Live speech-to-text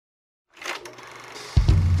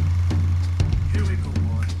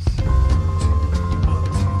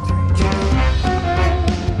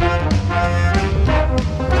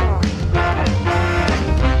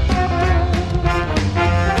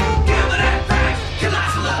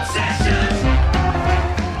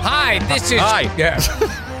this is... Hi.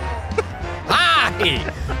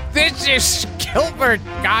 Hi! This is Gilbert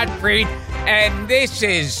Gottfried, and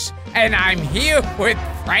I'm here with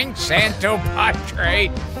Frank Santopatre,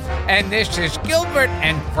 and this is Gilbert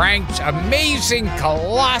and Frank's Amazing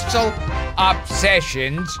Colossal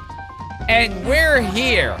Obsessions, and we're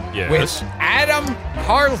here with Adam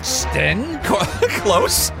Carston.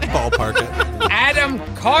 Close. Ballpark it. Adam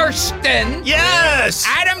Carston. Yes!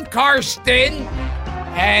 Adam Carston.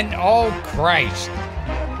 And, oh, Christ,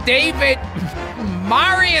 David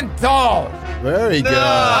Marienthal. Very good.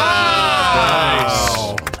 Nice.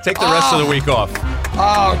 Take the rest of the week off.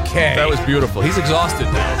 Okay. That was beautiful. He's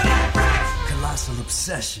exhausted now. Colossal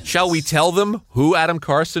obsession. Shall we tell them who Adam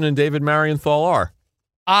Carston and David Marienthal are?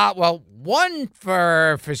 Well, one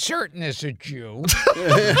for certain is a Jew.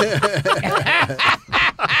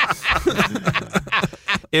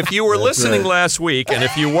 If you were listening last week, and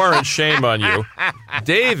if you weren't, shame on you,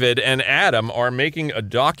 David and Adam are making a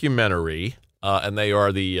documentary, and they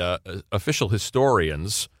are the official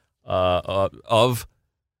historians of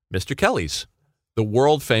Mr. Kelly's, the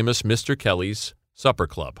world-famous Mr. Kelly's Supper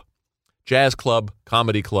Club. Jazz club,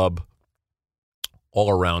 comedy club, all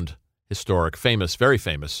around historic, famous, very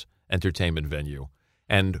famous entertainment venue.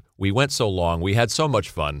 And we went so long, we had so much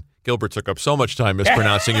fun. Gilbert took up so much time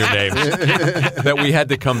mispronouncing your names that we had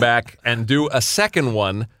to come back and do a second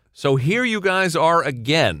one. So here you guys are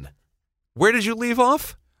again. Where did you leave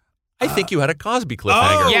off? I think you had a Cosby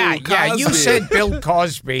cliffhanger. Yeah, Cosby. you said Bill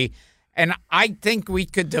Cosby, and I think we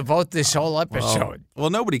could devote this whole episode. Well,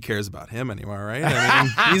 nobody cares about him anymore, right? I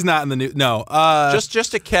mean, he's not in the news. No.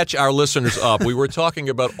 Just to catch our listeners up, we were talking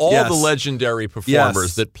about all the legendary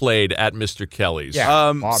performers that played at Mr. Kelly's. Yeah.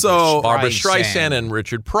 Barbara Streisand and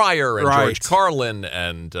Richard Pryor and George Carlin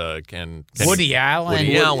and Woody Allen.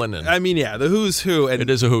 Woody Allen. And, I mean, yeah, the who's who. And it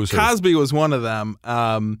is a who's who. Cosby was one of them.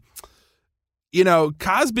 You know,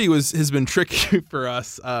 Cosby has been tricky for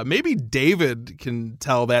us. Maybe David can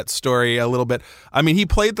tell that story a little bit. I mean, he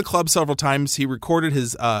played the club several times. He recorded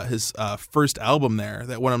his first album there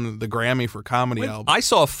that won him the Grammy for comedy album. I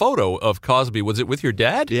saw a photo of Cosby. Was it with your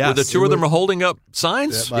dad? Yes. Where the two of them are holding up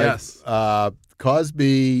signs? Yes.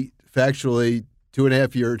 Cosby, factually,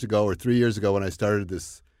 2.5 years ago or 3 years ago when I started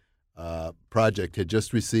this project, had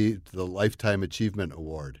just received the Lifetime Achievement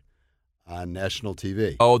Award on national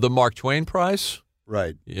TV. Oh, the Mark Twain Prize?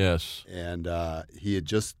 Right. Yes. And he had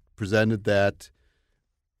just presented that.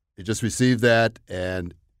 He just received that,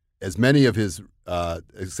 and as many of his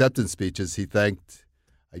acceptance speeches, he thanked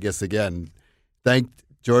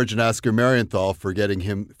George and Oscar Marienthal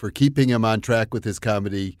for keeping him on track with his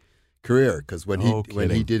comedy career. Because when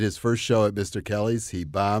he did his first show at Mr. Kelly's, he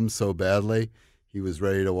bombed so badly he was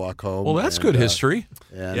ready to walk home. Well, that's good history.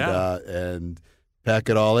 And pack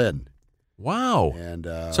it all in. Wow. And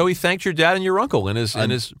so he thanked your dad and your uncle in his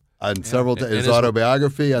his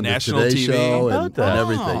autobiography, on the National Today TV. Show, How and about that?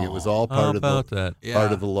 everything. It was all part of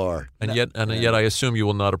the lore. And yet I assume you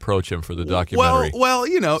will not approach him for the documentary. Well,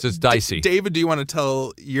 you know, it's dicey. David, do you want to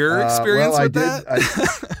tell your experience with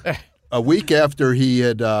that? A week after he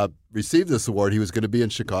had received this award, he was going to be in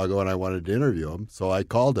Chicago, and I wanted to interview him. So I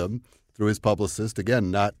called him through his publicist, again,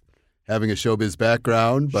 not having a showbiz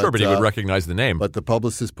background. But, sure, but he would recognize the name. But the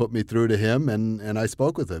publicist put me through to him, and I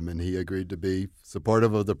spoke with him, and he agreed to be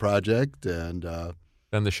supportive of the project. And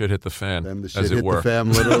then the shit hit the fan, then the shit as it hit were. the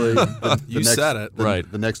fan literally.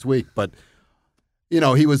 Right. The next week. But, you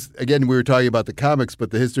know, he was, again, we were talking about the comics,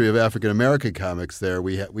 but the history of African-American comics there.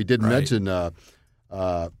 We did mention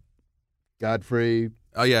Godfrey.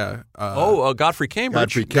 Oh, yeah. Godfrey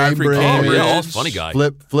Cambridge. Godfrey Cambridge. Oh, yeah, funny guy.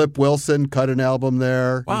 Flip Wilson cut an album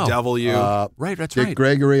there. Wow. W. Right, that's Dick right.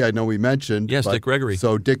 Gregory, I know we mentioned. Yes, Dick Gregory.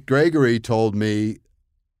 So Dick Gregory told me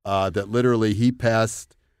that literally he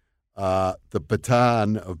passed the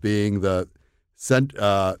baton of being the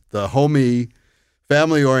homey,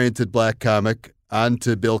 family-oriented black comic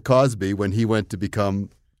onto Bill Cosby when he went to become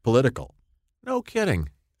political. No kidding.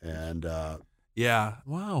 And yeah.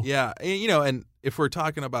 Wow. Yeah. And, you know, and if we're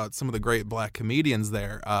talking about some of the great black comedians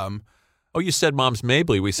there. You said Moms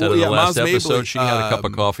Mabley. We said in the last episode she had a cup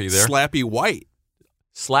of coffee there. Slappy White.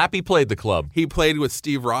 Slappy played the club. He played with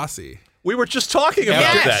Steve Rossi. We were just talking about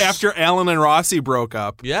that. After Allen and Rossi broke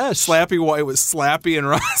up. Yes. Slappy White was Slappy and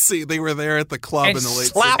Rossi. They were there at the club in the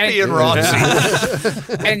late 60s. Slappy and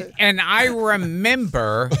Rossi. and I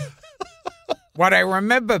remember... What I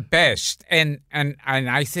remember best, and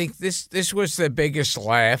I think this was the biggest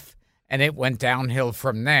laugh, and it went downhill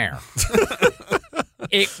from there.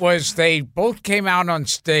 It was they both came out on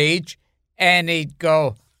stage, and he'd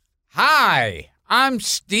go, "Hi, I'm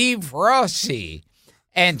Steve Rossi,"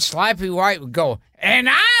 and Slappy White would go, "And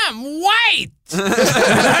I'm white.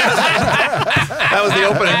 That was the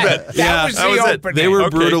opening bit. That was the opening. They were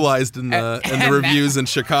Okay. brutalized in the reviews in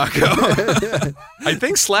Chicago. I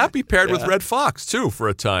think Slappy paired with Red Fox too for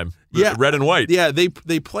a time. Yeah. Red and White. Yeah, they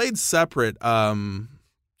played separate. I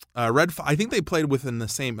think they played within the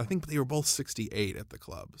same. I think they were both 68 at the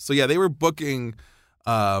club. So yeah, they were booking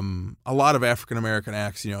a lot of African American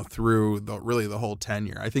acts, through the whole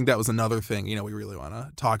tenure. I think that was another thing, we really want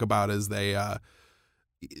to talk about is they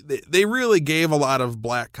really gave a lot of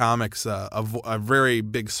black comics a very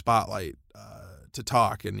big spotlight to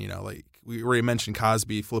talk, and like we already mentioned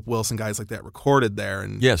Cosby, Flip Wilson, guys like that recorded there,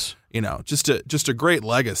 and Yes. just a great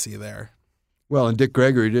legacy there. Well, and Dick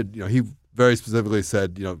Gregory did, he very specifically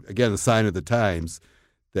said, again, a sign of the times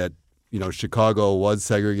that, Chicago was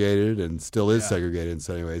segregated and still is segregated in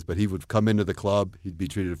some ways, but he would come into the club, he'd be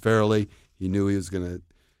treated fairly, he knew he was going to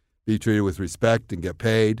be treated with respect and get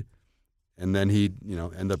paid, and then he'd,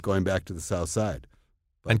 end up going back to the South Side.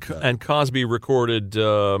 But, And Cosby recorded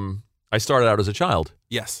I Started Out as a Child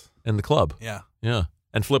Yes. in the club. Yeah. Yeah.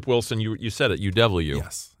 And Flip Wilson, you said it, UW.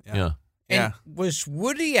 Yes. Yeah. And was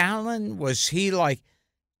Woody Allen, was he like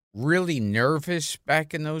really nervous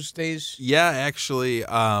back in those days? Yeah, actually.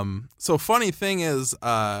 So funny thing is,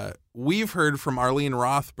 we've heard from Arlene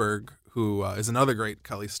Rothberg, who is another great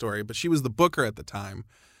Kelly story, but she was the booker at the time,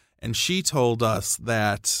 and she told us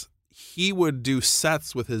that he would do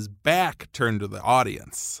sets with his back turned to the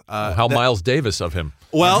audience. Miles Davis of him.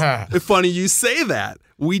 Well, funny you say that.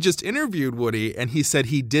 We just interviewed Woody, and he said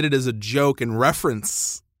he did it as a joke in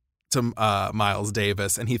reference to Miles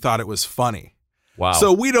Davis, and he thought it was funny. Wow.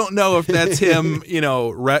 So we don't know if that's him,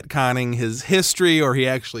 retconning his history, or he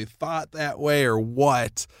actually thought that way, or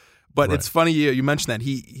what. But it's funny you mentioned that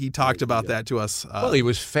he talked about that to us. Well, he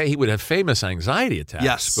would have famous anxiety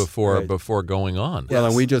attacks before going on. well,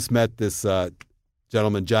 and we just met this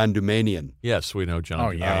gentleman, John Dumanian. Yes, we know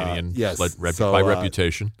John Dumanian. yes. By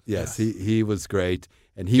reputation. Yes, he was great.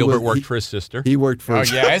 And Gilbert worked for his sister. He worked for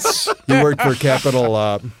Yes. he worked for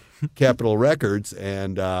Capitol Records,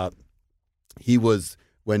 and he was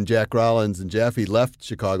when Jack Rollins and Jaffe left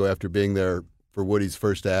Chicago after being there for Woody's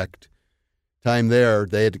first act time there.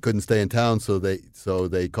 They couldn't stay in town, so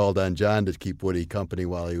they called on John to keep Woody company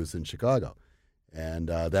while he was in Chicago, and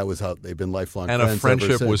that was how they've been lifelong and friends. a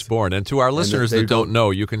friendship was born. And to our listeners that don't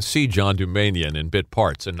know, you can see John Dumanian in bit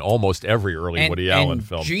parts in almost every early Woody Allen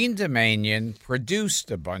film. Jean Dumanian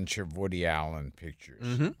produced a bunch of Woody Allen pictures.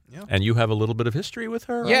 Mm-hmm. Yeah. And you have a little bit of history with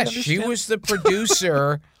her? Yes, she was the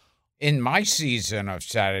producer in my season of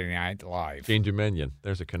Saturday Night Live. Jean Dumanian.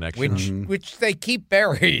 There's a connection. Which they keep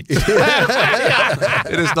buried.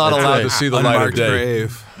 It is not allowed to see the light of Unmarked day.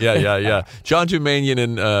 grave. Yeah. John Dumanian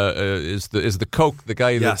is the Coke, the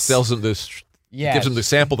guy that Yes. sells him this, Yes. gives him the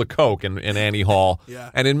sample the Coke in Annie Hall, Yeah.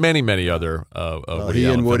 and in many other Woody He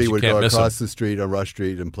Allen and Woody films. You would can't go miss across him. the street on Rush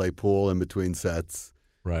Street and play pool in between sets,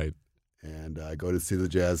 Right. and go to see the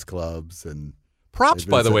jazz clubs. And Props,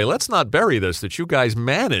 They've by been the so- way. Let's not bury this, that you guys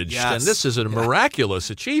managed, Yes. and this is a miraculous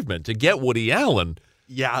achievement to get Woody Allen,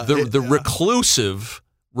 Yeah. the reclusive,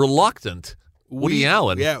 reluctant Woody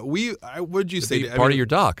Allen, Yeah, what'd you to say? be part of your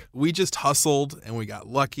doc. We just hustled, and we got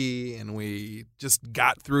lucky, and we just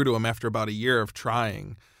got through to him after about a year of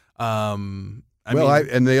trying. And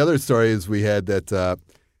the other story is we had that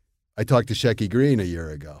I talked to Shecky Green a year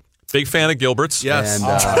ago. Big fan of Gilbert's. yes. And,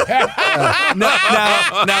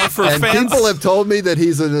 Now for and fans, people have told me that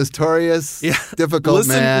he's a notorious, difficult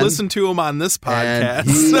man. Listen to him on this And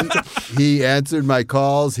podcast. he answered my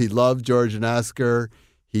calls. He loved George and Oscar.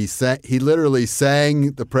 He literally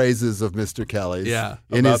sang the praises of Mr. Kelly's Yeah.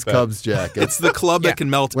 in his Cubs jacket. It's the club that can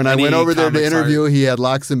melt. When I any went over there to comics interview, heart. he had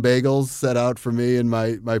lox and bagels set out for me and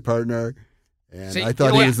my partner. And See, I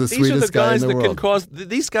thought he was the These are the sweetest guy in guys the that world. can cause.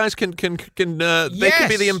 These guys can they can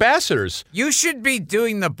be the ambassadors. You should be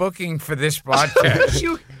doing the booking for this podcast.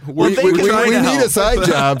 we need a side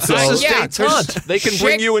job. So This is Yeah, state taunt. They can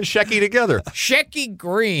bring Sheck- you and Shecky together. Shecky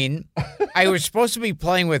Green, I was supposed to be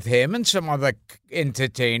playing with him and some other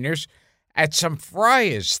entertainers at some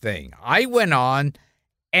Friars thing. I went on,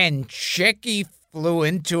 and Shecky flew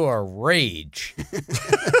into a rage.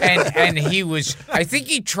 and he was, I think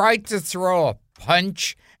he tried to throw a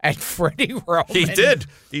punch at Freddie Roman. He did.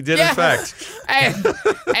 He did, Yeah. in fact.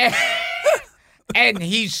 And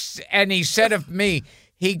he said of me,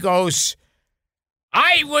 he goes,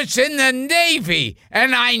 I was in the Navy,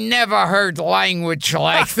 and I never heard language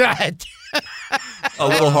like that. A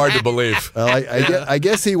little hard to believe. Well, I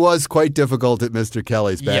guess he was quite difficult at Mr.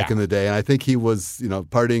 Kelly's back Yeah. in the day, and I think he was,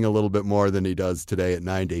 partying a little bit more than he does today at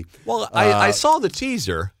 90. Well, I saw the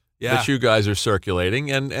teaser Yeah. that you guys are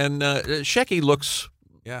circulating, and Shecky looks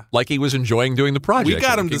Yeah. like he was enjoying doing the project. We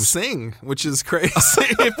got him He to was- sing, which is crazy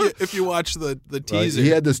if you watch the Right. teaser. He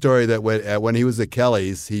had the story that when he was at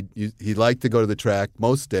Kelly's, he liked to go to the track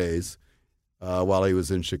most days while he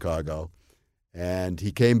was in Chicago. And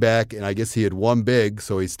he came back, and I guess he had won big,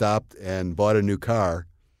 so he stopped and bought a new car,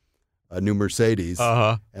 a new Mercedes,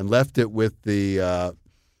 and left it with the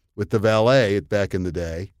valet back in the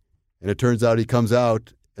day. And it turns out he comes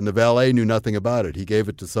out, and the valet knew nothing about it. He gave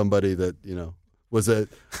it to somebody that, was a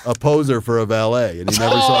poser for a valet, and he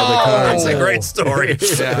never saw the car. That's a great story.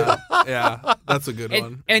 yeah, that's a good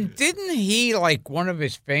one. And didn't he, like one of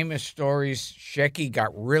his famous stories, Shecky got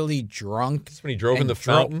really drunk. That's when he drove in and the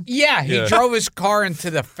fountain? Yeah, he drove his car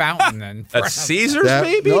into the fountain. At Caesars,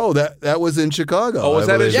 maybe? No, that was in Chicago. Oh, was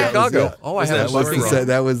I that in believe. Chicago? Oh, I had that that was story the wrong. same.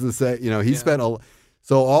 That was the same. He spent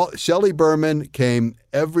Shelley Berman came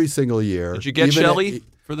every single year. Did you get Even Shelley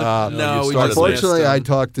for the? No, you we started just late. Unfortunately, missed him. I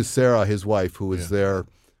talked to Sarah, his wife, who was there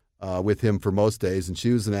with him for most days, and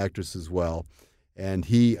she was an actress as well. And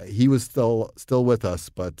he was still with us,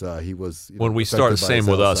 but he was When we affected started, by same his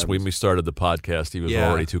with us. Alzheimer's. When we started the podcast, he was Yeah.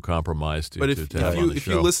 already too compromised But to if have on the you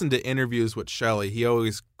show. listen to interviews with Shelley, he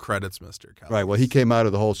always credits Mr. Kelly. Right. Well, he came out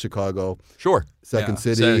of the whole Chicago Sure. Second Yeah.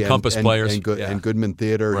 City Say and, Compass and, Players. and, Yeah. and Goodman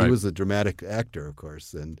Theater. Right. He was a dramatic actor, of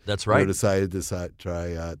course, and That's right. decided to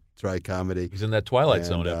try comedy. He's in that Twilight And,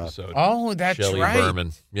 Zone episode. Oh, that's Shelley right.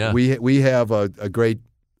 Berman. Yeah. We have a great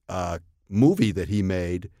movie that he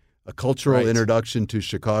made, a cultural Right. introduction to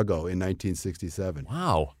Chicago in 1967,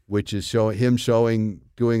 Wow. which is doing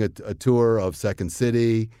a tour of Second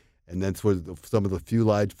City, and then for some of the few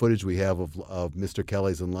live footage we have of Mr.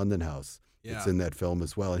 Kelly's in London House. Yeah. It's in that film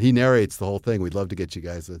as well, and he narrates the whole thing. We'd love to get you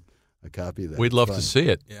guys a copy of that. We'd It's love fun. to see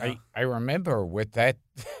it. Yeah. I remember with that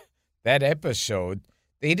episode,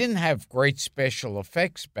 they didn't have great special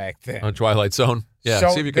effects back then. On Twilight Zone. Yeah. So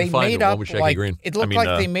See if you can they find made it. One up with Shecky like, Green. It looked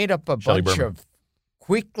they made up a Shelley bunch Berman. of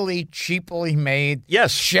quickly, cheaply made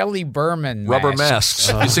Yes. Shelley Berman Rubber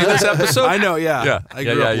masks. You see this episode? I know, yeah. Yeah, I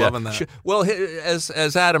grew up loving that. Well,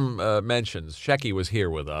 as Adam mentions, Shecky was here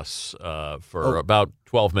with us for about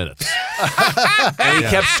 12 minutes, and he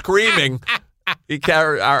kept screaming. He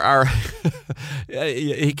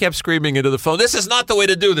kept screaming into the phone. This is not the way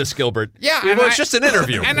to do this, Gilbert. Yeah, Well, and it's just an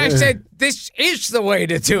interview. And I said, "This is the way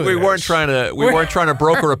to do it." we weren't trying to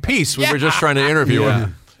broker a peace. We were just trying to interview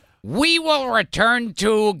him. We will return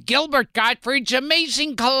to Gilbert Gottfried's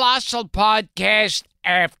Amazing Colossal podcast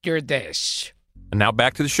after this. And now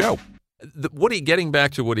back to the show. Getting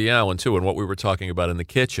back to Woody Allen too, and what we were talking about in the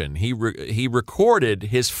kitchen, he recorded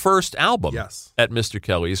his first album Yes. at Mr.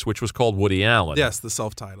 Kelly's, which was called Woody Allen. Yes, the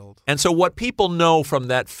self-titled. And so what people know from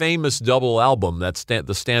that famous double album,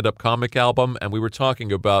 the stand-up comic album, and we were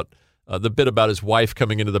talking about the bit about his wife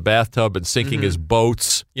coming into the bathtub and sinking his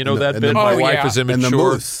boats. You know And the- that and bit? the- My Oh, wife yeah. is And the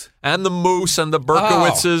immature. moose. And the moose and the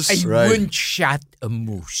Berkowitzes. I Right. once shot a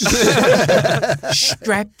moose.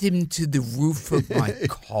 Strapped him to the roof of my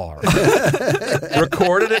car.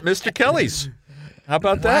 Recorded at Mr. Kelly's. How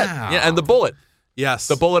about that? Wow. Yeah, and the bullet. Yes.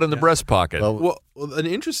 The bullet in the breast pocket. Well, Well, an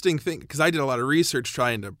interesting thing, because I did a lot of research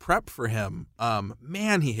trying to prep for him.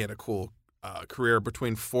 Man, he had a cool career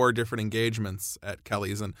between 4 different engagements at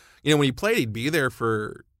Kelly's, and when he played, he'd be there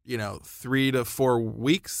for 3 to 4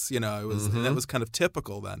 weeks. It was and that was kind of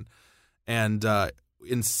typical then. And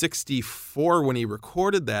in '64, when he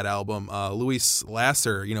recorded that album, Louise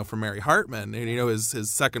Lasser, from Mary Hartman, and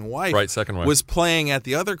his second wife, Right, second wife. was playing at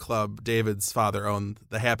the other club David's father owned,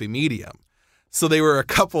 the Happy Medium. So they were a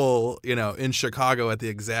couple, in Chicago at the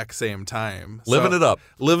exact same time. Living it up.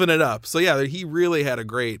 Living it up. So, yeah, he really had a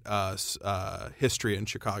great history in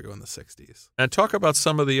Chicago in the 60s. And talk about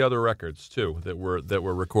some of the other records too that were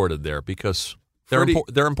recorded there, because they're Freddie-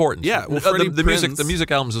 they're important. Yeah, well, Freddie the music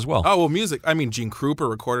Prinze- albums as well. Oh, well, music. I mean, Gene Krupa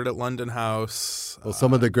recorded at London House. well,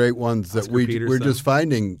 some of the great ones that Oscar we're Peterson. just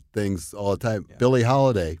finding things all the time. Billie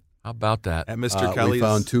Holiday. How about that? At Mr. Kelly's. We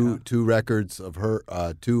found two records of her,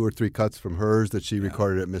 2 or 3 cuts from hers that she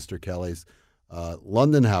recorded at Mr. Kelly's.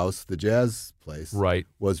 London House, the jazz place, Right.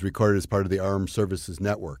 was recorded as part of the Armed Services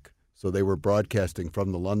Network. So they were broadcasting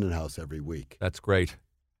from the London House every week. That's great.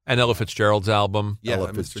 And Ella Fitzgerald's album, Yeah, Ella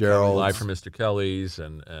at Mr. Fitzgerald. Kelly's. Live from Mr. Kelly's,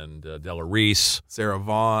 and Della Reese. Sarah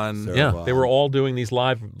Vaughan. Sarah Yeah, Vaughan. they were all doing these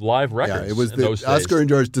live records. Yeah, it was in those days. Oscar and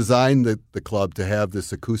George designed the club to have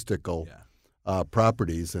this acoustical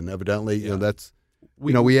properties, and evidently, that's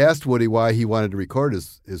we asked Woody why he wanted to record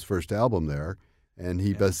his first album there, and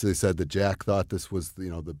he basically said that Jack thought this was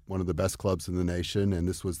one of the best clubs in the nation, and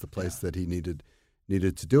this was the place that he needed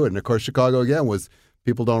to do it. And of course, Chicago again was,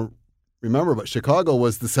 people don't remember, but Chicago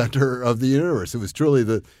was the center of the universe. It was truly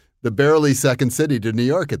the the barely second city to New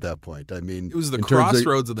York at that point. I mean, It was the in terms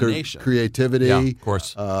crossroads of the nation. Creativity, Yeah, of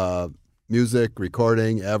course. music,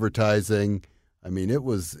 recording, advertising. I mean, it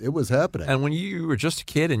was happening. And when you were just a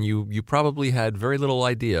kid, and you probably had very little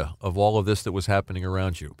idea of all of this that was happening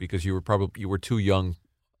around you, because you were too young.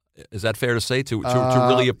 Is that fair to say to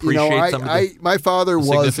really appreciate some of my father was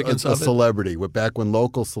significance a of it? celebrity. Back when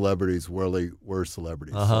local celebrities were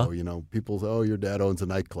celebrities. Uh-huh. So people say, "Oh, your dad owns a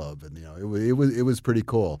nightclub," and it was pretty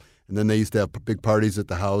cool. And then they used to have big parties at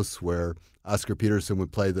the house where Oscar Peterson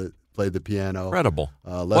would play the piano. Incredible.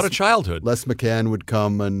 What a childhood. Les McCann would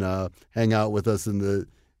come and hang out with us in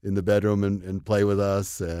the bedroom and play with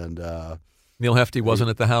us. And Neil Hefti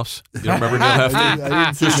wasn't at the house. You don't remember Neil Hefti? I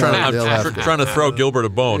didn't see Just Neil I'm Hefti. trying to throw Gilbert a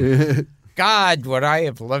bone. God, would I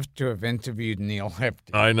have loved to have interviewed Neil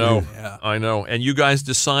Hefti. I know. Yeah. I know. And you guys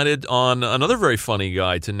decided on another very funny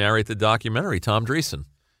guy to narrate the documentary, Tom Dreesen.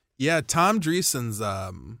 Yeah, Tom Dreesen's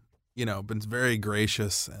been very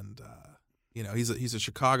gracious, and he's a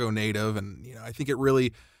Chicago native, and I think it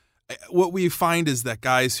really what we find is that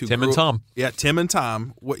guys who Tim and Tom. Tim and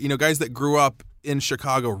Tom, guys that grew up in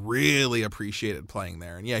Chicago really appreciated playing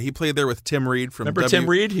there. And he played there with Tim Reed from Remember Tim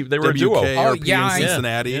Reed? They were a duo. WKRP yeah, in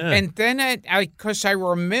Cincinnati. Yeah. And then because I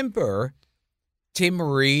remember Tim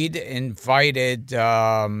Reed invited Penis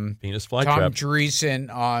Tom Flytrap.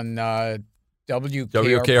 Dreesen on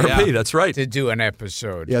WKRP, that's right. to do an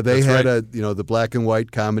episode. Yeah, they That's had the black and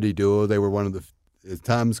white comedy duo. They were one of the.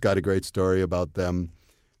 Tom's got a great story about them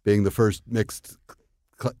being the first mixed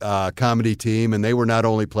comedy team, and they were not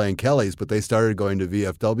only playing Kelly's, but they started going to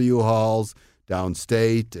VFW halls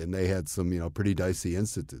downstate, and they had some pretty dicey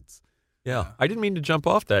incidents. Yeah, I didn't mean to jump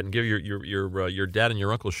off that and give your dad and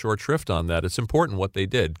your uncle short shrift on that. It's important what they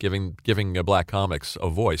did, giving black comics a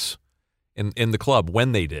voice in the club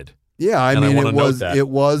when they did. Yeah, I And I mean, wanna it note was that. it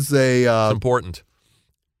was a It's important.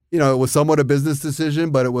 it was somewhat a business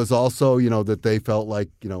decision, but it was also that they felt like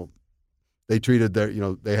they treated their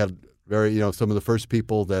they had very some of the first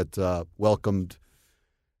people that welcomed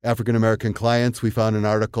African American clients. We found an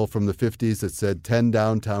article from the 50s that said 10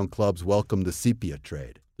 downtown clubs welcomed the sepia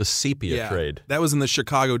trade. The sepia trade. That was in the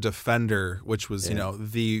Chicago Defender, which was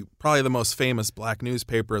the probably the most famous black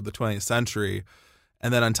newspaper of the 20th century.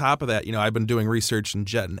 And then on top of that, I've been doing research in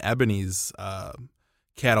Jet and Ebony's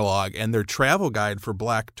catalog, and their travel guide for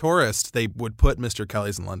black tourists, they would put Mr.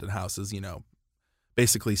 Kelly's and London Houses,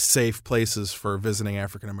 basically safe places for visiting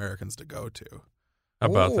African Americans to go to. How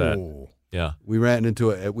about that? Ooh. Yeah. We ran into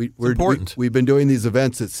it. important. We've been doing these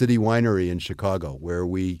events at City Winery in Chicago, where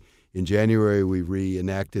in January we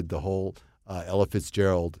reenacted the whole Ella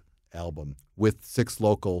Fitzgerald album with 6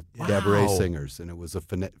 local cabaret singers, and it was a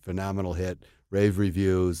phenomenal hit. Rave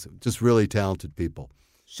reviews, just really talented people.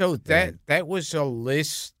 So that was a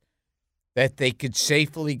list that they could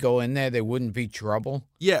safely go in there. There wouldn't be trouble.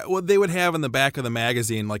 Yeah, well, they would have in the back of the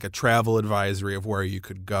magazine like a travel advisory of where you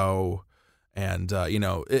could go. And,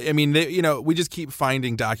 we just keep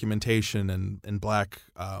finding documentation in black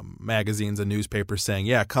magazines and newspapers saying,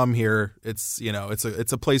 yeah, come here. It's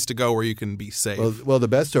a place to go where you can be safe. Well, the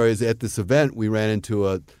best story is at this event, we ran into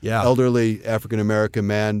a elderly African-American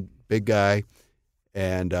man, big guy,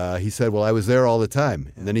 and he said, well, I was there all the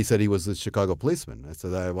time. And then he said he was a Chicago policeman. I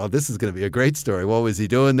said, well, this is going to be a great story. What was he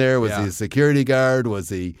doing there? Was he a security guard? Was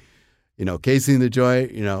he, casing the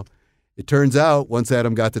joint? It turns out, once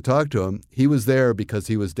Adam got to talk to him, he was there because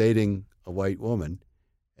he was dating a white woman,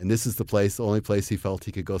 and this is the only place he felt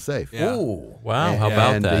he could go safe. Yeah. Ooh, wow, how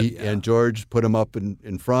about that? And George put him up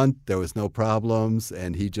in front. There was no problems,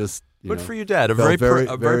 and he just Good for you, Dad. A felt very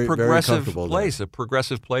very progressive comfortable place. there. A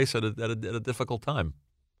progressive place at a difficult time,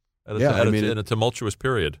 in a tumultuous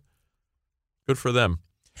period. Good for them.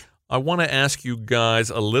 I want to ask you guys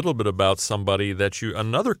a little bit about somebody else that you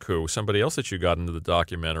got into the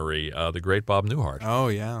documentary, the great Bob Newhart. Oh,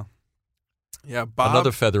 yeah. Yeah, Bob.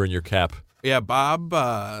 Another feather in your cap. Yeah,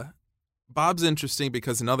 Bob's interesting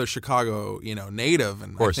because another Chicago, native,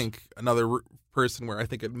 and I think another person where I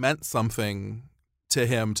think it meant something to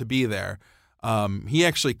him to be there. He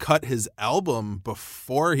actually cut his album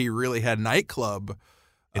before he really had nightclub.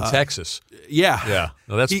 In Texas. Yeah. Yeah.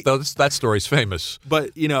 No, that story's famous.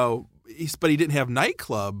 But, but he didn't have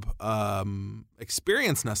nightclub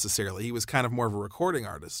experience necessarily. He was kind of more of a recording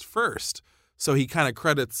artist first. So he kind of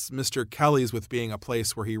credits Mr. Kelly's with being a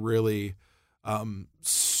place where he really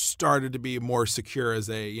started to be more secure as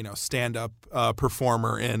a, stand-up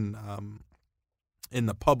performer in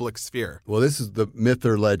the public sphere. Well, this is the myth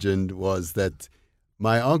or legend was that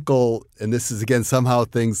my uncle, and this is again somehow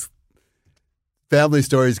things family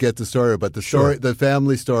stories get the story, but the Sure. the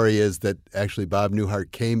family story is that actually Bob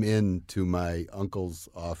Newhart came into my uncle's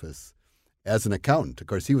office as an accountant. Of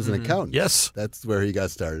course, he was an accountant. Yes. That's where he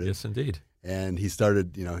got started. Yes, indeed. And he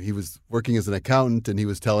started, he was working as an accountant and he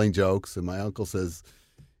was telling jokes. And my uncle says,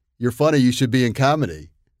 "You're funny. You should be in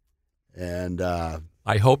comedy." And,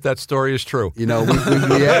 I hope that story is true. we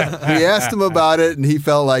asked him about it and he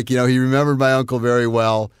felt like, he remembered my uncle very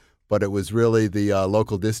well. But it was really the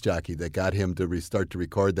local disc jockey that got him to start to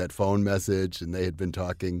record that phone message. And they had been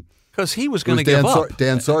talking. Because he was It going to was give up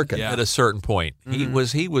Dan Sorkin. at a certain point. He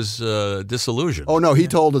was disillusioned. Oh, no, he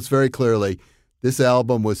told us very clearly this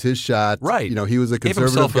album was his shot. Right. He was a Gave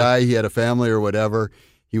conservative himself guy. He had a family or whatever.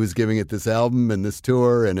 He was giving it this album and this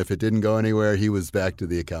tour, and if it didn't go anywhere, he was back to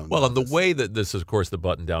the accountant. Well, and the office. way that this is, of course, the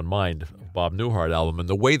Button Down Mind Bob Newhart album, and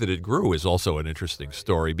the way that it grew is also an interesting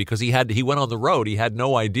story because he went on the road. He had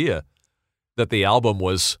no idea that the album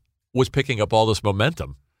was picking up all this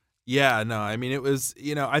momentum. Yeah, no, I mean, it was,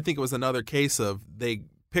 I think it was another case of they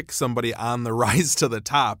picked somebody on the rise to the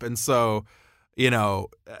top. And so, it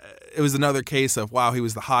was another case of, wow, he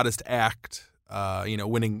was the hottest act,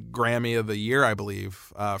 winning Grammy of the Year, I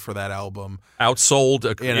believe, for that album. Outsold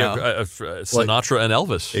Sinatra and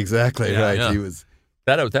Elvis. Exactly, Yeah, right. yeah. He was.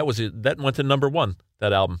 That went to number one,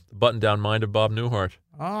 that album, Button Down Mind of Bob Newhart.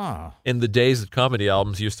 Ah, In the days that comedy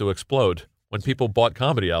albums used to explode, when people bought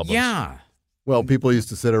comedy albums. yeah. Well, people used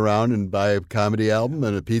to sit around and buy a comedy album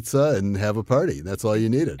and a pizza and have a party. That's all you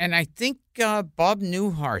needed. And I think Bob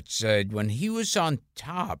Newhart said when he was on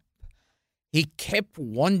top, he kept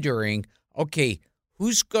wondering, okay,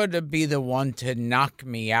 who's going to be the one to knock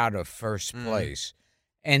me out of first place?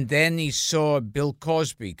 And then he saw Bill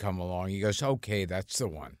Cosby come along. He goes, okay, that's the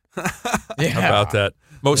one. Yeah. How about that?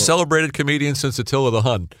 Most celebrated comedian since Attila the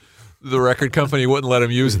Hun. The record company wouldn't let him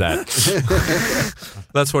use that.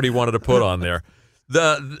 That's what he wanted to put on there.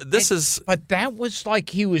 But that was like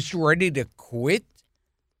he was ready to quit.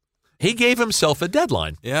 he gave himself a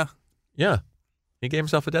deadline. Yeah. Yeah. He gave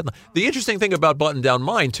himself a deadline. The interesting thing about Button Down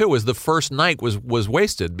Mind, too, is the first night was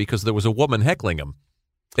wasted because there was a woman heckling him.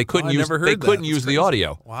 They couldn't use the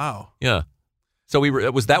audio. Wow. Yeah. So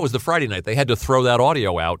that was the Friday night. They had to throw that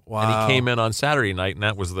audio out. Wow. And he came in on Saturday night, and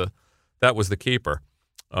that was the keeper.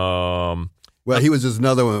 Well, he was just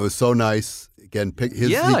another one that was so nice. Again,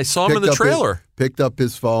 I saw him in the trailer. Picked up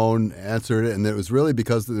his phone, answered it, and it was really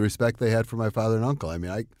because of the respect they had for my father and uncle. I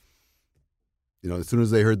mean, as soon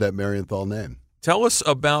as they heard that Marienthal name. Tell us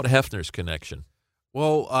about Hefner's connection.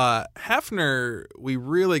 Well, Hefner, we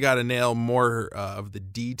really got to nail more of the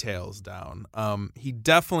details down. He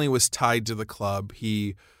definitely was tied to the club.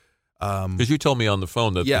 Because you told me on the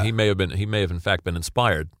phone that he may have in fact been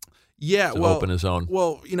inspired. Yeah, to open his own.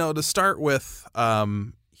 Well, to start with,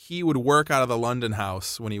 he would work out of the London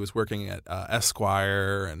house when he was working at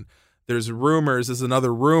Esquire, and there's rumors. There's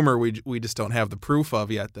another rumor we just don't have the proof of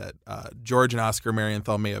yet that George and Oscar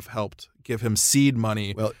Marienthal may have helped give him seed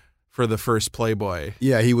money for the first Playboy.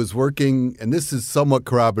 Yeah, he was working, and this is somewhat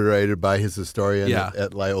corroborated by his historian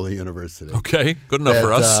at Loyola University. Okay, good enough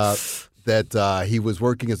for us. That he was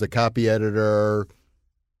working as a copy editor,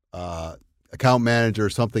 account manager or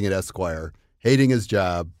something at Esquire, hating his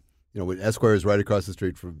job. Esquire is right across the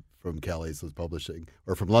street from Kelly's publishing,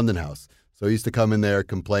 or from London House. So he used to come in there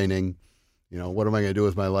complaining, what am I going to do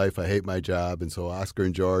with my life? I hate my job. And so Oscar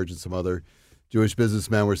and George and some other Jewish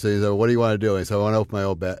businessmen were saying, what do you want to do? And he said, I want to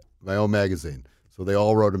open my own magazine. So they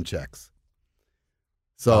all wrote him checks.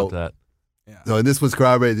 So, and this was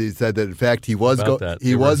corroborated. He said that in fact he was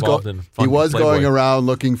going around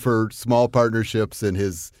looking for small partnerships in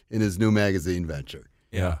his new magazine venture.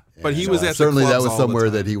 Yeah, and but he was at certainly the that was clubs all somewhere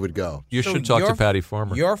the that time. he would go. You should talk to Patty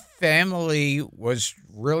Farmer. Your family was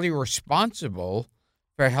really responsible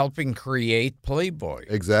for helping create Playboy.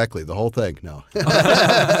 Exactly, the whole thing. No, Wow.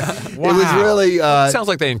 It was really. Sounds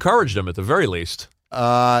like they encouraged him at the very least.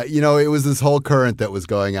 It was this whole current that was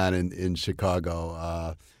going on in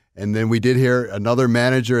Chicago. And then we did hear another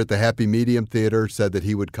manager at the Happy Medium Theater said that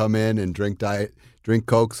he would come in and drink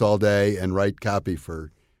Cokes all day and write copy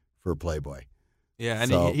for Playboy. Yeah,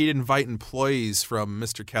 and he'd invite employees from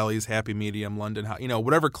Mr. Kelly's Happy Medium London House.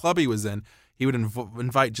 Whatever club he was in, he would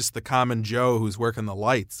invite just the common Joe who's working the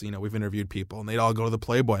lights. We've interviewed people, and they'd all go to the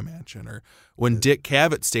Playboy Mansion. Or when Dick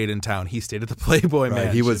Cavett stayed in town, he stayed at the Playboy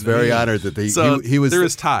Mansion. He was very honored that he was. There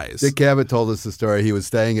was ties. Dick Cavett told us the story. He was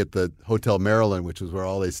staying at the Hotel Maryland, which was where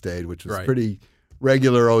all they stayed, which was a pretty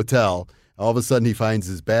regular hotel. All of a sudden, he finds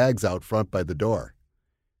his bags out front by the door.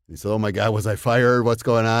 He said, "Oh my God, was I fired? What's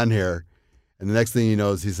going on here?" And the next thing he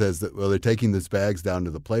knows, he says that they're taking these bags down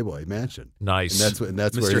to the Playboy Mansion. Nice. And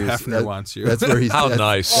that's Mr. where Hefner wants you. That's where he. How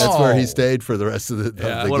nice. That's where he Oh. stayed for the rest of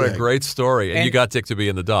the. What a gig. great story. And you got Dick to be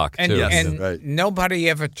in the doc, And, too. and Right. nobody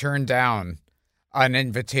ever turned down an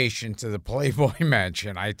invitation to the Playboy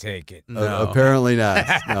Mansion, I take it. No. Apparently not.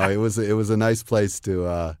 No, it was a nice place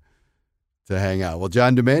to hang out. Well,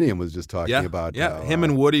 John Domanian was just talking about him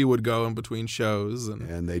and Woody would go in between shows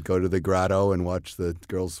and they'd go to the grotto and watch the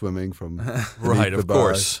girls swimming from Right, beneath the of bars.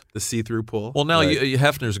 course. the see-through pool. Well, now Right.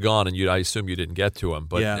 Hefner's gone, and I assume you didn't get to him.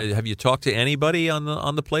 But Yeah. have you talked to anybody on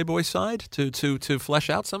the Playboy side to flesh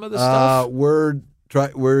out some of this stuff?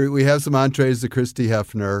 We have some entrees to Christy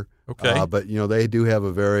Hefner. Okay. But they do have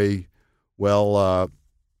a very well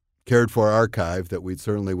cared for archive that we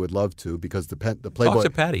certainly would love to, because the Playboy Talk to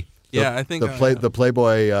Patty. I think the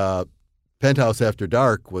Playboy Penthouse After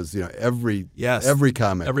Dark was every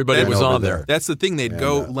comic. Everybody went was over on there. That's the thing. They'd And,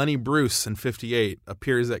 go. Lenny Bruce in '58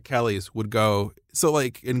 appears at Kelly's. Would go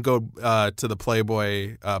and go to the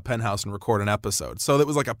Playboy Penthouse and record an episode. So that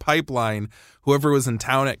was like a pipeline. Whoever was in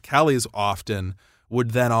town at Kelly's often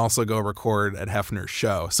would then also go record at Hefner's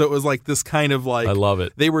show. So it was like this kind of like I love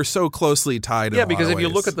it. They were so closely tied. Yeah, in a because lot if of you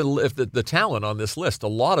ways. look at the talent on this list, a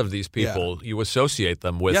lot of these people you associate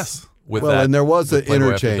them with. Yes. With well, that, and there was with an Playboy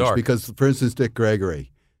After interchange Dark. because, for instance, Dick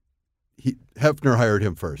Gregory, Hefner hired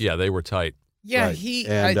him first. Yeah, they were tight. Yeah, Right. he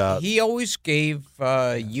And, he always gave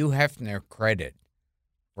Hugh Hefner credit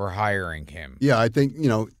for hiring him. Yeah, I think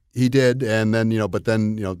he did, and then but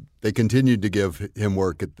then they continued to give him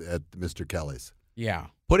work at Mr. Kelly's. Yeah.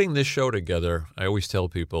 Putting this show together, I always tell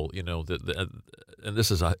people, that and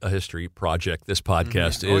this is a history project. This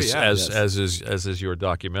podcast Oh, is yeah. as is your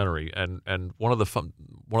documentary, and one of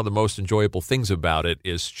the most enjoyable things about it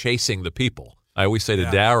is chasing the people. I always say to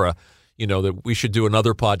Dara, that we should do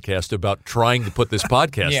another podcast about trying to put this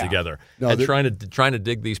podcast Yeah. together No, and the- trying to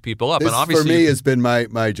dig these people up. This, And obviously, for me, has been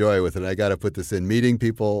my joy with it. I got to put this in. Meeting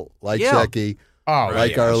people like Yeah. Shecky, Oh,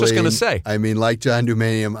 like yeah. I was Arlene. just gonna say. I mean, like John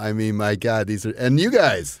Dumanium. I mean, my God, these are, and you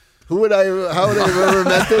guys. How would I have ever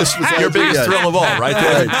met this? besides your you biggest guys? thrill of all, right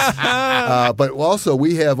there. Right. But also,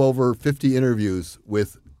 we have over 50 interviews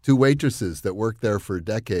with two waitresses that worked there for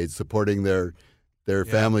decades, supporting their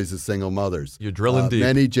families as single mothers. You're drilling deep.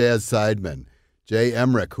 Many jazz sidemen. Jay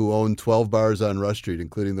Emmerich, who owned 12 bars on Rush Street,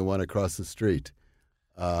 including the one across the street.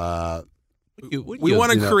 we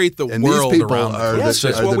want to create the and world these people around are the Yes, the,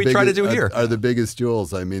 that's are what the we try to biggest- do here. Are the biggest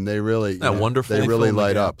jewels. I mean, they really wonderful? They really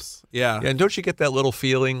light up. Yeah. Yeah, and don't you get that little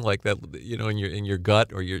feeling like that, in your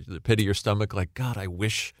gut or the pit of your stomach, like, God, I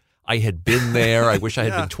wish I had been there. I wish I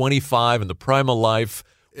had been 25 in the prime of life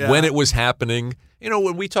when it was happening.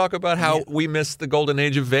 When we talk about how we miss the golden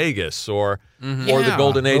age of Vegas or the Yeah.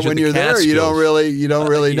 golden age But when of the you're there, you don't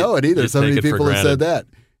really know it either. you So many take it for people have said granted.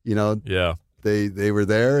 that. Yeah. They were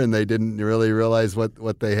there and they didn't really realize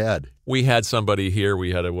what they had. We had somebody here.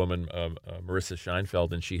 We had a woman, Marissa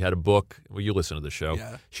Scheinfeld, and she had a book. Well, you listen to the show.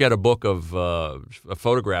 Yeah. She had a book of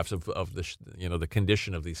photographs of the the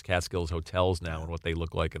condition of these Catskills hotels now and what they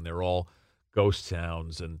look like, and they're all ghost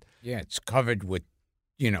towns and Yeah, it's covered with,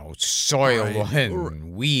 soil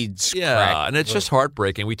and weeds. yeah, cracked. and it's just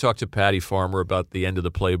heartbreaking. We talked to Patty Farmer about the end of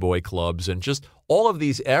the Playboy clubs and just all of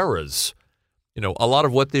these eras. A lot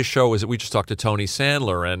of what this show is. We just talked to Tony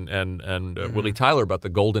Sandler and Willie Tyler about the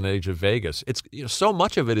golden age of Vegas. It's so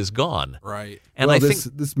much of it is gone. Right. And well, I this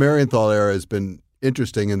think this Marienthal era has been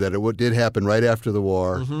interesting in that it did happen right after the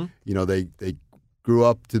war. Mm-hmm. They grew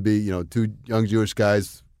up to be two young Jewish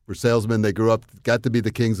guys were salesmen. They grew up, got to be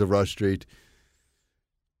the kings of Rush Street.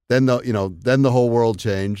 Then the whole world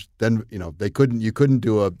changed. Then you couldn't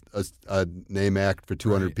do a name act for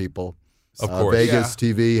 200 Right. people. Of course. Vegas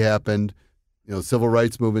TV happened. Civil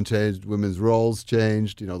rights movement changed. Women's roles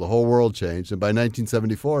changed. The whole world changed. And by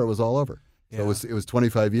 1974, it was all over. So it was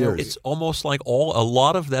 25 years. it's almost like a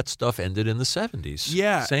lot of that stuff ended in the 70s.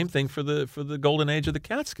 Yeah. Same thing for the golden age of the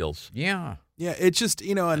Catskills. Yeah. Yeah, it's just,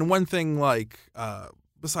 and one thing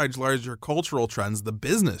besides larger cultural trends, the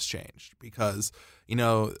business changed because,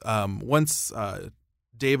 once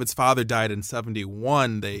David's father died in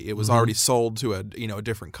 71, it was already sold to a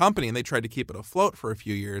different company, and they tried to keep it afloat for a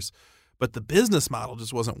few years. But the business model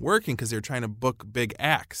just wasn't working because they were trying to book big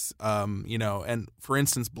acts, and for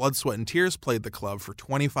instance, Blood, Sweat, and Tears played the club for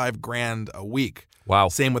 $25,000 a week. Wow.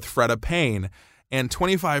 Same with Freda Payne. And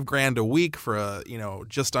 $25,000 a week for a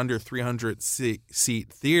just under 300 seat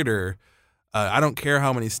theater. I don't care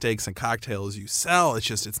how many steaks and cocktails you sell.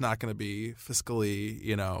 It's not going to be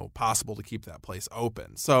fiscally possible to keep that place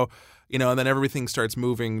open. So and then everything starts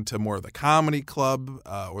moving to more of the comedy club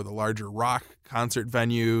or the larger rock concert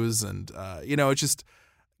venues, and it's just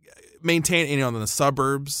maintain, in the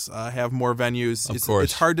suburbs have more venues. Of course.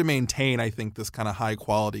 It's hard to maintain, I think, this kind of high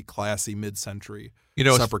quality, classy mid-century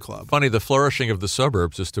supper club. Funny, the flourishing of the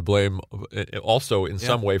suburbs is to blame also in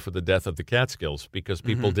some way for the death of the Catskills, because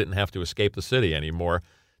people didn't have to escape the city anymore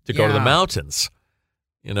to go to the mountains.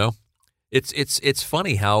 It's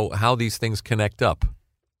funny how these things connect up,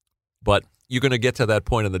 but you're going to get to that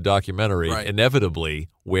point in the documentary inevitably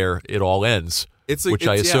where it all ends. Which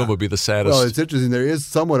I assume would be the saddest. Well, it's interesting. There is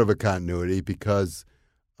somewhat of a continuity because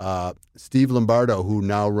Steve Lombardo, who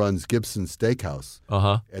now runs Gibson's Steakhouse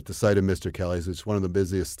at the site of Mr. Kelly's, it's one of the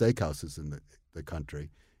busiest steakhouses in the country.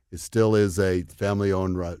 It still is a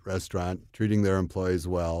family-owned restaurant, treating their employees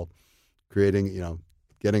well, creating,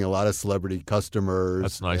 getting a lot of celebrity customers.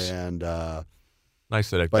 That's nice. And nice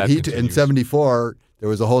that but that in '74, there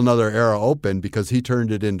was a whole other era open because he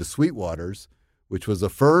turned it into Sweetwater's, which was a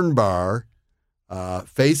Fern bar.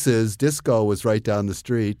 Faces Disco was right down the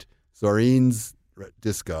street, Zorene's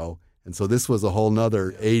Disco, and so this was a whole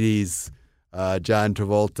nother 80s John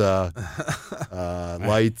Travolta,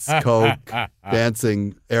 lights, coke,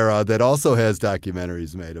 dancing era that also has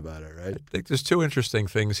documentaries made about it, right? I think there's two interesting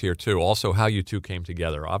things here, too. Also, how you two came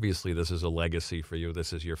together. Obviously, this is a legacy for you.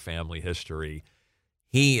 This is your family history.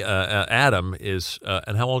 Adam is,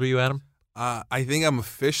 and how old are you, Adam? I think I'm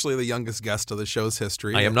officially the youngest guest of the show's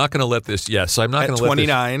history. I am not going to let this. Yes, I'm not going to let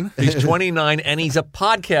 29. He's 29, and he's a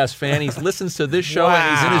podcast fan. He listens to this show,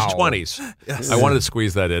 and he's in his 20s. Yes. I wanted to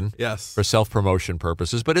squeeze that in Yes. for self-promotion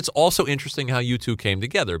purposes. But it's also interesting how you two came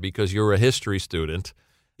together because you're a history student.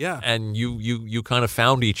 Yeah. And you kind of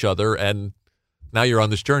found each other, and now you're on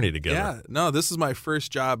this journey together. Yeah. No, this is my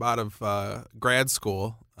first job out of grad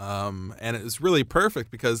school, and it was really perfect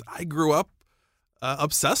because I grew up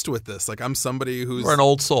obsessed with this. Like, I'm somebody who's... We're an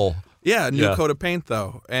old soul. Yeah, new coat of paint,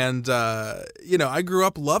 though. And, I grew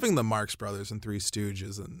up loving the Marx Brothers and Three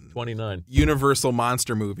Stooges and 29. Universal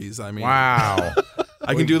monster movies. I mean... Wow.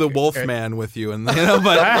 I can do the Wolfman with you, and but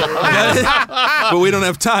we don't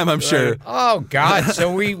have time, I'm sure. Oh God!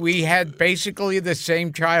 So we had basically the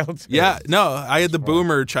same childhood. Yeah, no, I had the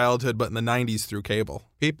boomer childhood, but in the '90s through cable.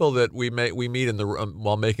 People that we meet in the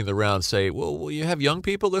while making the rounds say, "Well, will you have young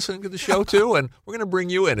people listening to the show too?" And we're going to bring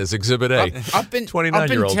you in as Exhibit A. Up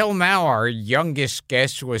 29-year-old. until now, our youngest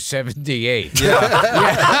guest was 78.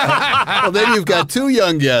 Well, then you've got two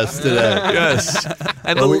young guests today. Yes,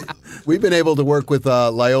 and We've been able to work with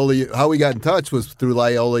Loyola. How we got in touch was through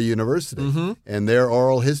Loyola University, and their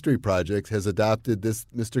oral history project has adopted this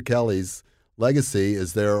Mr. Kelly's legacy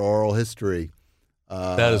as their oral history.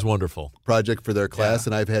 That is wonderful. Project for their class,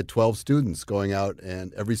 and I've had 12 students going out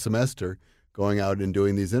and every semester going out and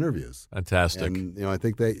doing these interviews. Fantastic. And I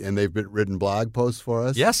think they've written blog posts for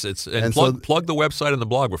us. Yes, plug the website and the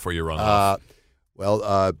blog before you run off.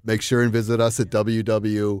 Make sure and visit us at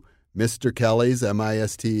Mr. Kelly's,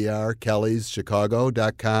 MISTER, Kelly's,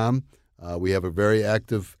 Chicago.com. We have a very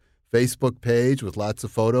active Facebook page with lots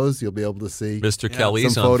of photos. You'll be able to see Mr.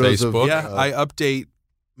 Kelly's some on photos Facebook. I update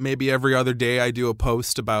maybe every other day. I do a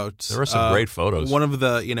post about. There are some great photos. One of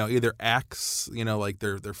the either acts, like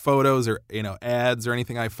their photos or ads or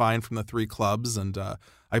anything I find from the three clubs, and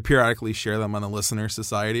I periodically share them on the Listener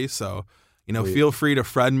Society. So. Feel free to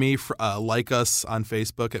friend me, like us on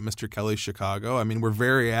Facebook at Mr. Kelly Chicago. I mean, we're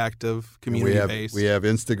very active, community-based. We have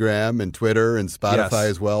Instagram and Twitter and Spotify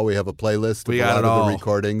as well. We have a playlist of a lot of the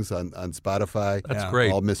recordings on Spotify. That's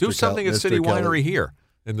great. Do something at City Winery here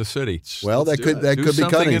in the city. Well, that could be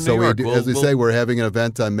coming. So as we say, we're having an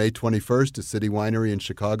event on May 21st at City Winery in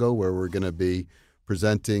Chicago where we're going to be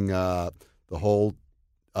presenting the whole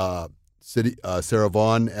Sarah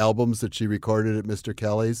Vaughan albums that she recorded at Mr.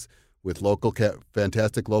 Kelly's, with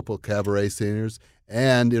fantastic local cabaret singers,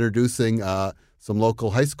 and introducing some local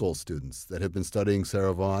high school students that have been studying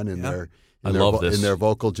Sarah Vaughan in their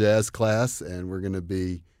vocal jazz class, and we're going to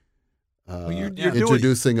be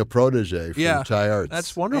introducing a protege from Chai Arts.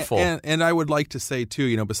 That's wonderful. And I would like to say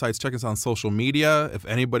too, besides checking us on social media, if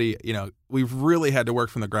anybody, we've really had to work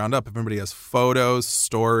from the ground up. If anybody has photos,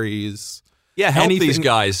 stories. Yeah, help these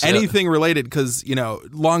guys. Anything related, because,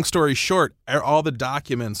 long story short, all the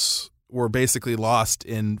documents were basically lost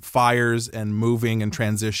in fires and moving and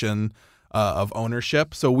transition of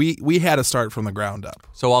ownership. So we had to start from the ground up.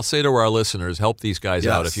 So I'll say to our listeners, help these guys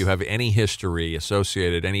out. If you have any history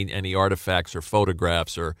associated, any artifacts or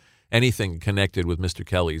photographs or anything connected with Mr.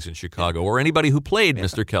 Kelly's in Chicago, or anybody who played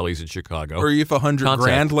Mr. Kelly's in Chicago. Or you have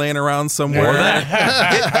 $100,000 laying around somewhere. Or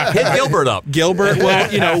that. Hit Gilbert up. Gilbert,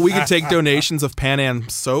 well, we could take donations of Pan Am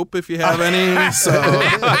soap if you have any. So,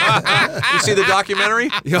 You see the documentary?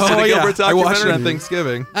 oh See the yeah, Gilbert I watched it documentary? on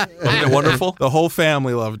Thanksgiving. Wasn't it wonderful? The whole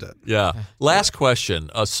family loved it. Yeah. Last question.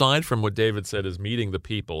 Aside from what David said, is meeting the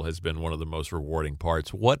people has been one of the most rewarding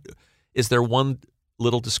parts. Is there one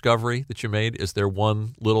little discovery that you made? Is there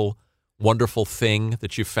one little wonderful thing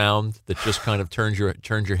that you found that just kind of turned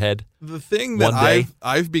your head? The thing that One day?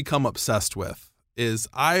 I've become obsessed with is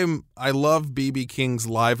I love B.B. King's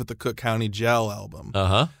Live at the Cook County Jail album.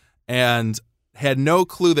 Uh-huh. And had no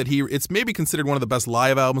clue that it's maybe considered one of the best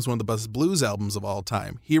live albums, one of the best blues albums of all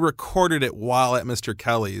time. He recorded it while at Mr.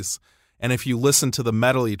 Kelly's, and if you listen to the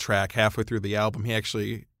medley track halfway through the album, he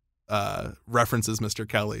actually references Mr.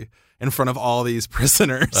 Kelly in front of all these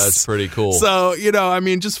prisoners. That's pretty cool. So,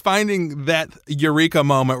 just finding that eureka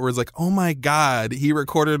moment where it's like, oh my God, he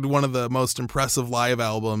recorded one of the most impressive live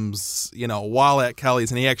albums, while at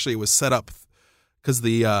Kelly's, and he actually was set up because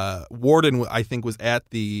the warden, I think, was at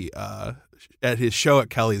at his show at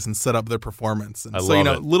Kelly's and set up their performance. And I so,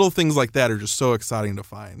 love it. little things like that are just so exciting to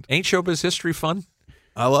find. Ain't showbiz history fun?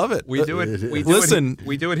 I love it. We do it.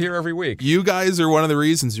 We do it here every week. You guys are one of the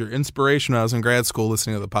reasons. You're inspiration when I was in grad school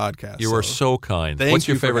listening to the podcast. You are so kind. Thank What's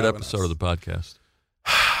your you for favorite having episode us. of the podcast?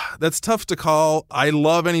 That's tough to call. I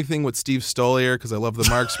love anything with Steve Stoliar because I love the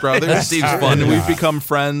Marx Brothers. Steve's fun. And we've become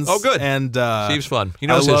friends. Oh, good. And Steve's fun. He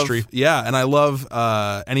knows history. Yeah, and I love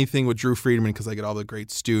anything with Drew Friedman because I get all the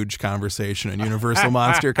great Stooge conversation and Universal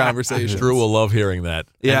Monster conversations. Drew will love hearing that.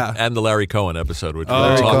 Yeah. And the Larry Cohen episode, which we were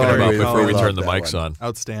Larry talking Cohen, about we before we love turn the that mics one. on.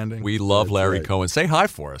 Outstanding. We love That's Larry right. Cohen. Say hi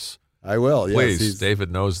for us. I will. Yes, Please.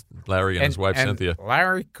 David knows Larry and his wife, Cynthia.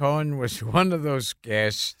 Larry Cohen was one of those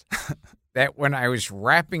guests that when I was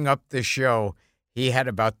wrapping up the show, he had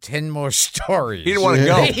about 10 more stories. He didn't want to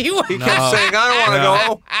go. He He was- kept saying, I don't want to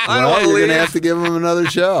go. I don't Well, want to you're leave. going to have to give him another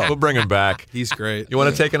show. We'll bring him back. He's great. You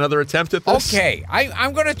want to take another attempt at this? Okay,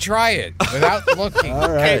 I'm going to try it without looking All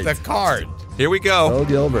at right. the card. Here we go. Oh,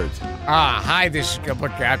 Gilbert. Hi, this is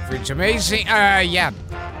Gilbert Gottfried's amazing.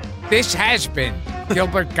 This has been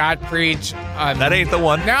Gilbert Gottfried's. That ain't the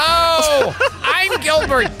one. No, I'm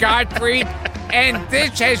Gilbert Gottfried, and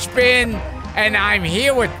this has been, and I'm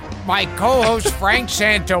here with my co-host Frank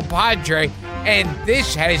Santopadre, and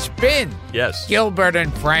this has been Yes. Gilbert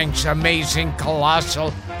and Frank's amazing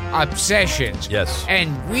colossal obsessions. Yes. And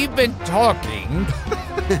we've been talking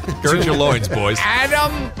Gird your loins, boys.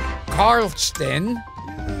 Adam Carston.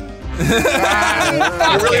 You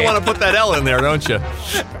really want to put that L in there, don't you?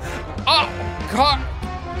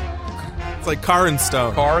 It's like Car and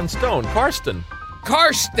Stone. Car and Stone. Carston.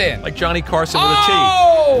 Carston. Like Johnny Carson with a T.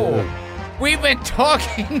 Oh! We've been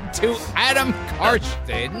talking to Adam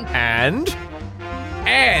Carston And?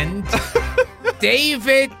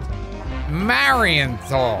 David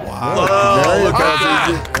Marienthal. Very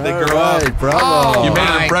impressive. They All grew up. right, bravo. You made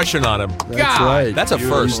my an impression on him. That's God. right. That's a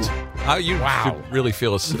first. You Wow. should really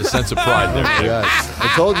feel a sense of pride there, Dave. Yes. I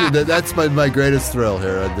told you that's my greatest thrill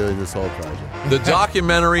here on doing this whole project. The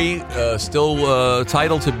documentary, still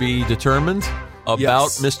titled to be determined, about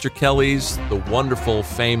Yes. Mr. Kelly's, the wonderful,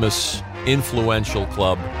 famous, influential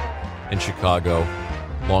club in Chicago.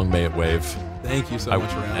 Long may it wave. Thank you so much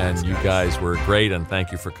for having And us, you guys were great, and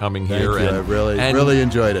thank you for coming Thank here. you. And, I really, and really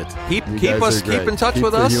enjoyed it. keep You keep guys us are great. keep in touch Keep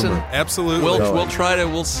with the us, humor. and Absolutely. we'll try to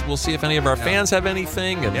we'll see if any of our fans have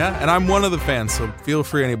anything. And Yeah, and I'm one of the fans, so feel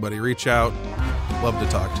free, anybody, reach out. Love to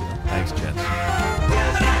talk to you. thanks, gents.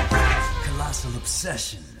 Colossal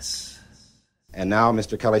Obsessions. And now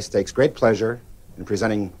Mr. Kelly takes great pleasure in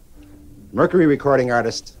presenting Mercury recording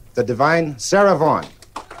artist, the divine Sarah Vaughan.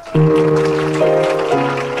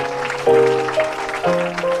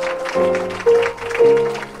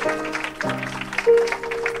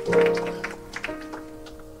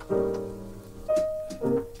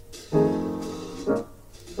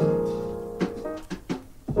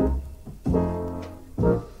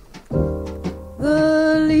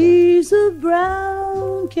 The leaves of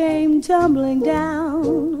brown came tumbling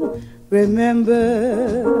down. Remember,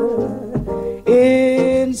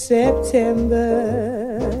 in September,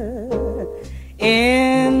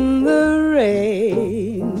 in the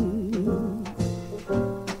rain,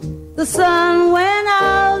 the sun went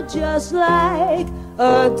out just like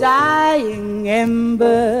a dying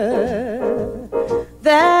ember.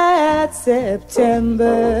 That September,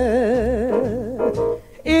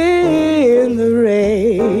 in the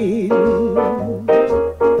rain.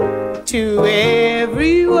 To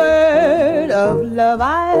every word of love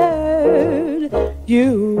I heard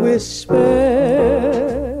you whisper,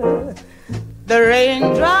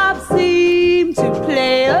 raindrops seem to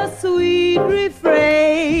play a sweet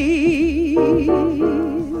refrain.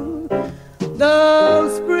 Though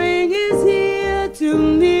spring is here, to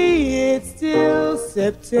me it's still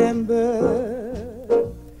September.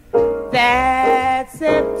 That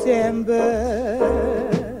September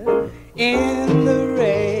in the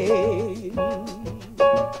rain.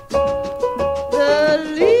 The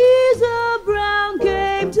leaves of brown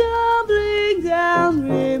came tumbling down,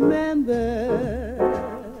 remember,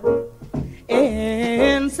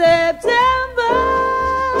 in September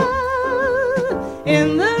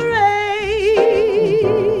in the rain.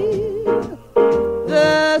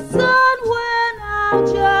 The sun went out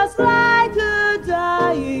just like a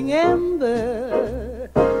dying ember.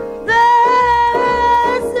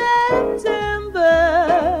 That September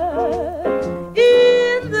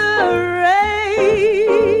in the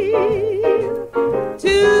rain.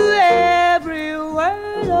 To every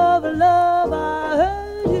word of love I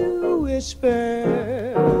heard you whisper.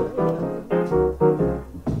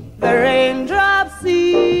 The raindrops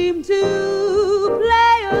seem to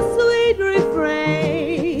play a sweet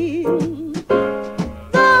refrain.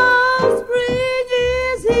 Though spring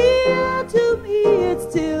is here, to me it's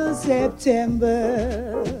still September.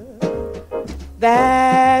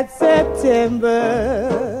 That September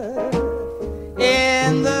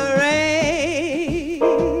in the rain.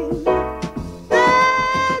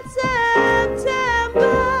 That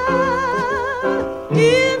September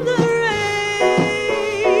in the rain.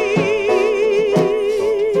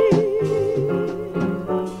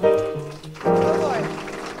 Oh boy.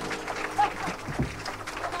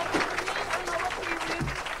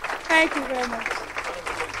 Thank you very much.